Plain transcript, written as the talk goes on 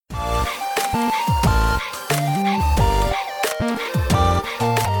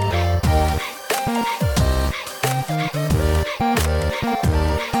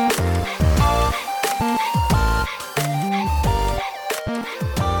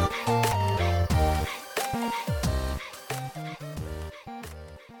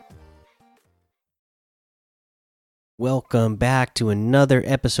Welcome back to another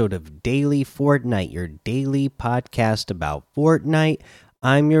episode of Daily Fortnite, your daily podcast about Fortnite.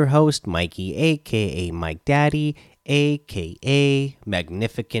 I'm your host, Mikey, aka Mike Daddy, aka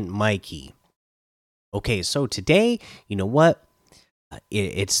Magnificent Mikey. Okay, so today, you know what?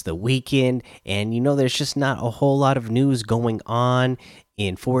 It's the weekend, and there's just not a whole lot of news going on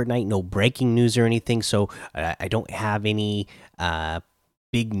in Fortnite, no breaking news or anything, so I don't have any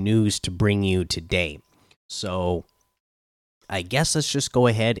big news to bring you today. So I guess let's just go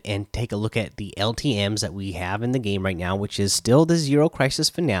ahead and take a look at the LTMs that we have in the game right now, which is still the Zero Crisis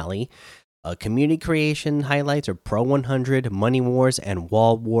finale. Community creation highlights are Pro 100, Money Wars, and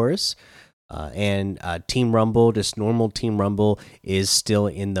Wall Wars. And Team Rumble, just normal Team Rumble, is still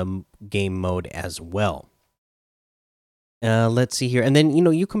in the game mode as well. Let's see here. And then,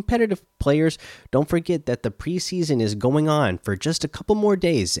 you competitive players, don't forget that the preseason is going on for just a couple more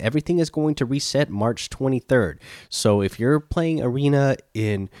days. Everything is going to reset March 23rd. So if you're playing Arena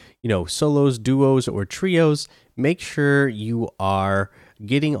in, solos, duos, or trios, make sure you are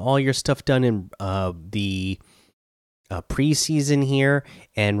getting all your stuff done in the preseason here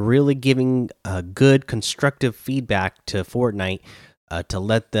and really giving good constructive feedback to Fortnite to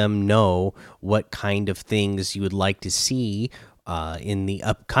let them know what kind of things you would like to see in the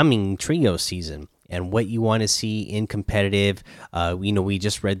upcoming trio season and what you want to see in competitive. We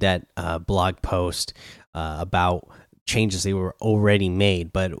just read that blog post about changes they were already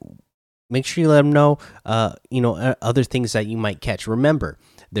made, but make sure you let them know, other things that you might catch. Remember,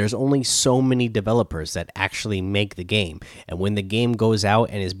 there's only so many developers that actually make the game, and when the game goes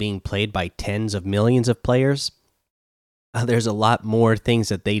out and is being played by tens of millions of players, there's a lot more things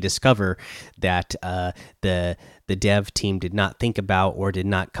that they discover that the dev team did not think about or did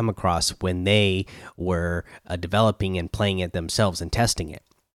not come across when they were developing and playing it themselves and testing it.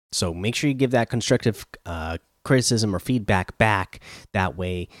 So make sure you give that constructive criticism or feedback back. That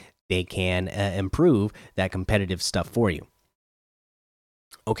way they can improve that competitive stuff for you.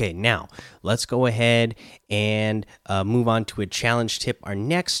 Okay, now let's go ahead and move on to a challenge tip. Our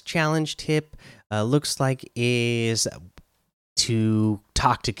next challenge tip looks like is to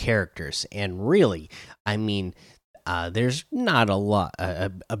talk to characters, and really, I mean, there's not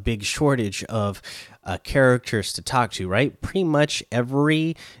a big shortage of characters to talk to, right? Pretty much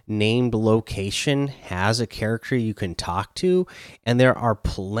every named location has a character you can talk to, and there are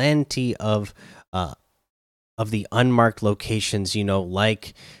plenty of the unmarked locations,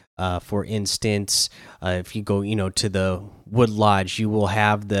 like for instance, if you go, to the Wood Lodge, you will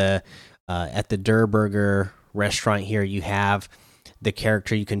have the at the Durburger restaurant here, you have the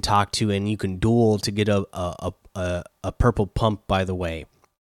character you can talk to, and you can duel to get a purple pump. By the way,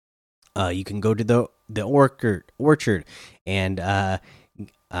 you can go to the orchard and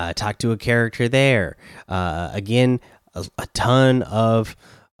talk to a character there. Again, a ton of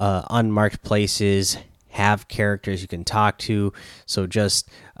unmarked places have characters you can talk to, so just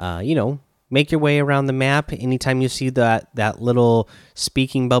make your way around the map. Anytime you see that little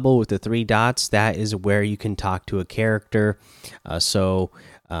speaking bubble with the 3 dots, that is where you can talk to a character.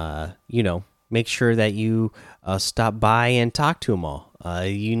 Make sure that you stop by and talk to them all.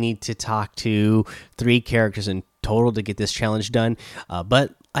 You need to talk to 3 characters in total to get this challenge done,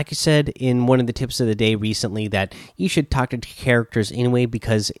 but like I said in one of the tips of the day recently, that you should talk to characters anyway,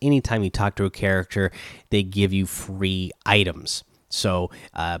 because anytime you talk to a character, they give you free items. So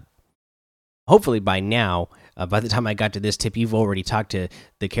hopefully by now, by the time I got to this tip, you've already talked to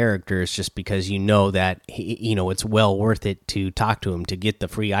the characters, just because you know that it's well worth it to talk to them to get the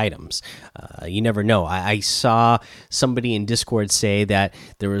free items. You never know. I saw somebody in Discord say that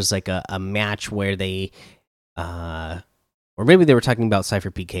there was like a match where they or maybe they were talking about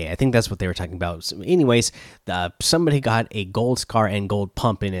Cypher PK. I think that's what they were talking about. So anyways, somebody got a gold scar and gold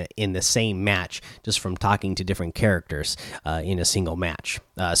pump in the same match, just from talking to different characters in a single match.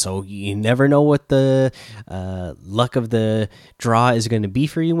 So you never know what the luck of the draw is going to be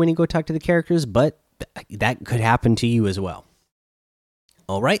for you when you go talk to the characters, but that could happen to you as well.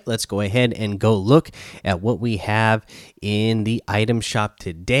 All right, let's go ahead and go look at what we have in the item shop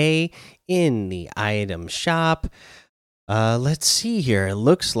today. In the item shop, let's see here. It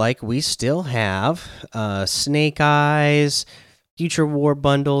looks like we still have Snake Eyes, Future War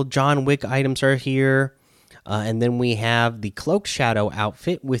Bundle, John Wick items are here. And then we have the Cloak Shadow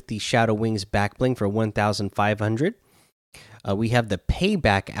outfit with the Shadow Wings back bling for 1,500. We have the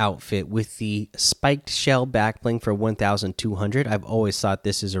Payback outfit with the Spiked Shell back bling for 1,200. I've always thought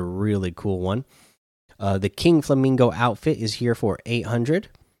this is a really cool one. The King Flamingo outfit is here for 800.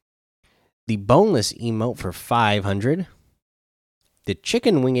 The Boneless emote for 500. The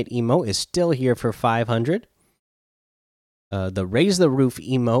Chicken Winged emote is still here for 500. The raise the roof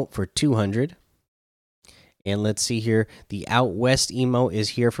emote for 200. And let's see here. The out west emote is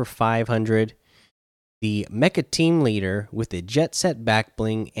here for 500. The Mecha Team Leader with the Jet Set back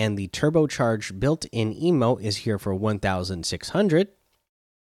bling and the turbocharged built-in emote is here for 1,600.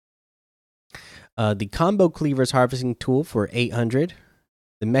 The Combo Cleavers Harvesting Tool for 800.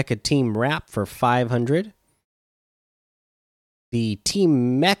 The Mecha Team Wrap for 500. The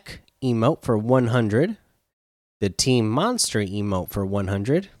Team Mech emote for 100. The Team Monster emote for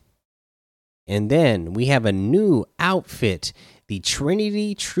 100. And then we have a new outfit, the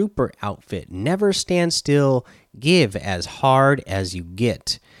Trinity Trooper outfit. Never stand still, give as hard as you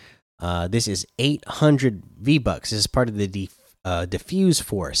get. This is 800 V-Bucks. This is part of the Diffuse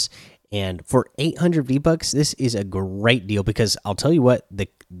Force. And for 800 V-Bucks, this is a great deal because I'll tell you what,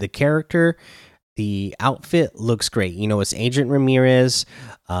 the character, the outfit looks great. You know, it's Agent Ramirez,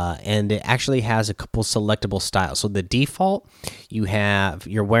 and it actually has a couple selectable styles. So the default,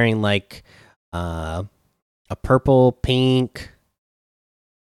 you're wearing like a purple, pink,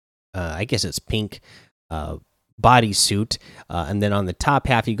 I guess it's pink bodysuit, and then on the top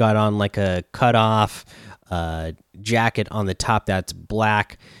half you got on like a cutoff jacket on the top that's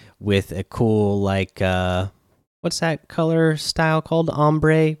black with a cool like what's that color style called,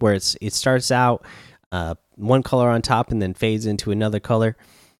 ombre, where it starts out one color on top and then fades into another color.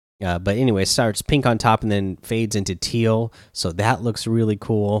 But anyway, it starts pink on top and then fades into teal, so that looks really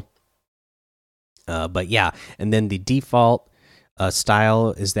cool. But yeah, and then the default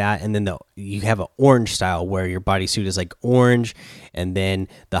style is that, and then you have an orange style where your bodysuit is like orange, and then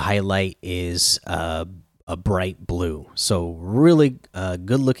the highlight is a bright blue. So really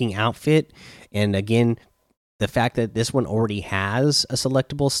good looking outfit. And again, the fact that this one already has a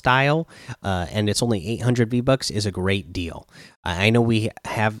selectable style and it's only 800 V-Bucks is a great deal. I know we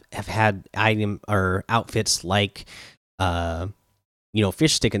have had outfits like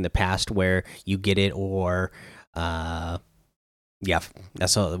fish stick in the past where you get it, or yeah,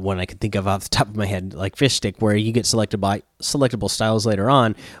 that's the one I can think of off the top of my head, like fish stick, where you get selectable styles later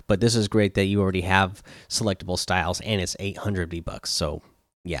on. But this is great that you already have selectable styles, and it's 800 V-Bucks. So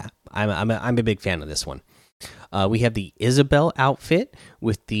yeah, I'm a big fan of this one. We have the Isabel outfit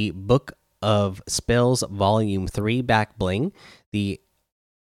with the Book of Spells Volume 3 back bling,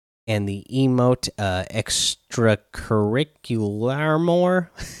 and the emote extracurricular more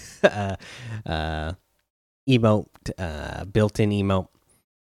emote, built-in emote,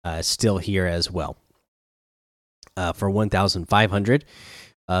 still here as well for 1,500.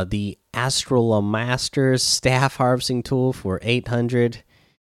 The Astrolomasters staff harvesting tool for 800.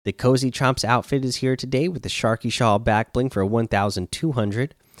 The Cozy Chomps outfit is here today with the Sharky Shawl back bling for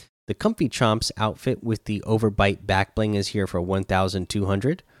 1,200. The Comfy Chomps outfit with the Overbite back bling is here for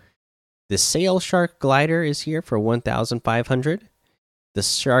 1,200. The Sail Shark glider is here for 1,500. The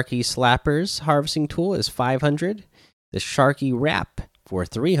Sharky Slappers harvesting tool is 500. The Sharky Wrap for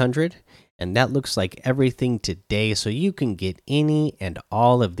 300. And that looks like everything today. So you can get any and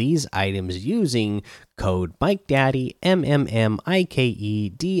all of these items using code MikeDaddy,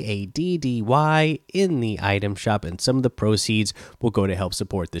 MMMIKEDADDY, in the item shop. And some of the proceeds will go to help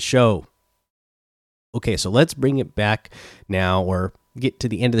support the show. Okay, so let's bring it back now, or get to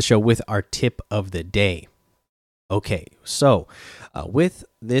the end of the show with our tip of the day. Okay, so with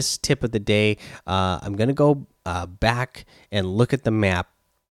this tip of the day, I'm going to go back and look at the map,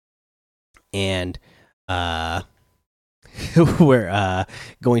 and we're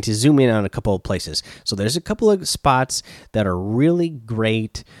going to zoom in on a couple of places. So there's a couple of spots that are really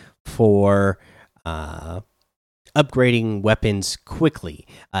great for upgrading weapons quickly,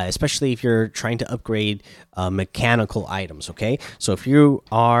 especially if you're trying to upgrade mechanical items. Okay, so if you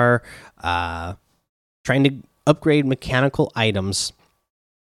are trying to upgrade mechanical items,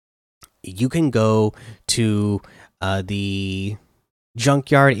 you can go to the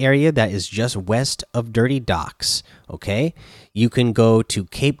junkyard area that is just west of Dirty Docks. Okay, you can go to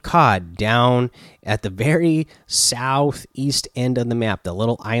Cape Cod down at the very southeast end of the map, the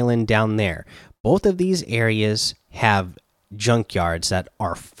little island down there. Both of these areas have junkyards that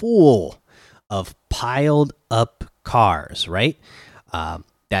are full of piled up cars, right?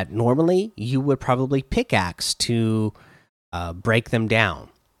 That normally you would probably pickaxe to break them down.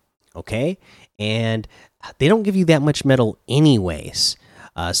 Okay, and they don't give you that much metal anyways.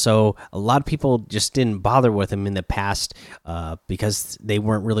 So a lot of people just didn't bother with them in the past because they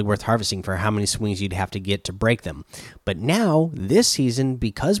weren't really worth harvesting for how many swings you'd have to get to break them. But now, this season,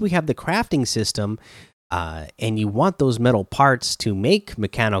 because we have the crafting system, and you want those metal parts to make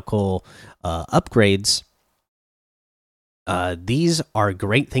mechanical upgrades, these are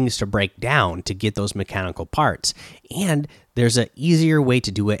great things to break down to get those mechanical parts. And there's an easier way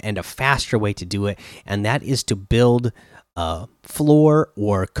to do it and a faster way to do it, and that is to build floor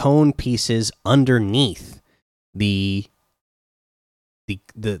or cone pieces underneath the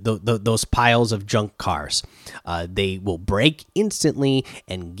those piles of junk cars. They will break instantly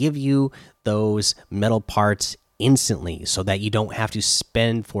and give you those metal parts instantly, so that you don't have to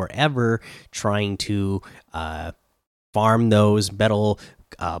spend forever trying to farm those metal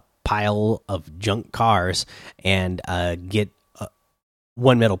pile of junk cars and get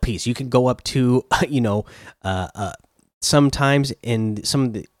one metal piece. You can go up to sometimes in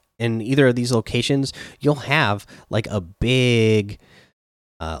either of these locations you'll have like a big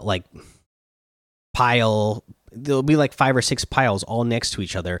like pile. There'll be like 5 or 6 piles all next to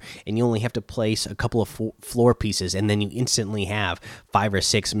each other, and you only have to place a couple of floor pieces, and then you instantly have 5 or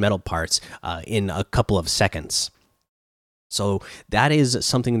 6 metal parts in a couple of seconds. So that is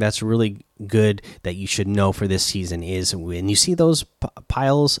something that's really good that you should know for this season. Is when you see those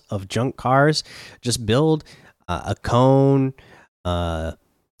piles of junk cars, just build a cone,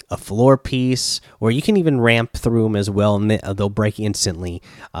 a floor piece, or you can even ramp through them as well, and they'll break instantly.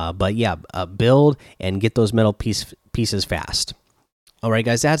 But yeah, build and get those metal pieces fast. All right,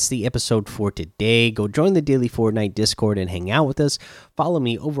 guys, that's the episode for today. Go join the Daily Fortnite Discord and hang out with us. Follow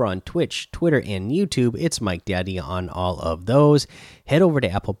me over on Twitch, Twitter, and YouTube. It's Mike Daddy on all of those. Head over to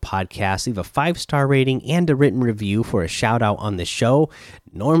Apple Podcasts, leave a 5-star rating and a written review for a shout out on the show.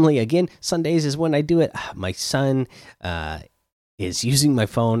 Normally, again, Sundays is when I do it. My son is using my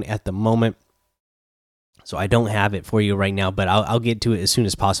phone at the moment, so I don't have it for you right now, but I'll get to it as soon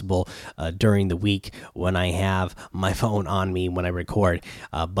as possible during the week when I have my phone on me when I record.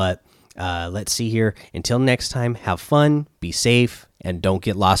 But let's see here. Until next time, have fun, be safe, and don't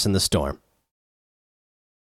get lost in the storm.